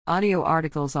Audio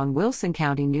articles on Wilson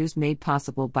County News made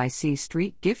possible by C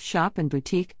Street Gift Shop and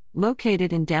Boutique,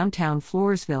 located in downtown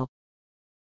Floresville.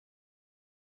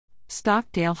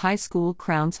 Stockdale High School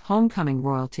crowns homecoming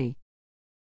royalty.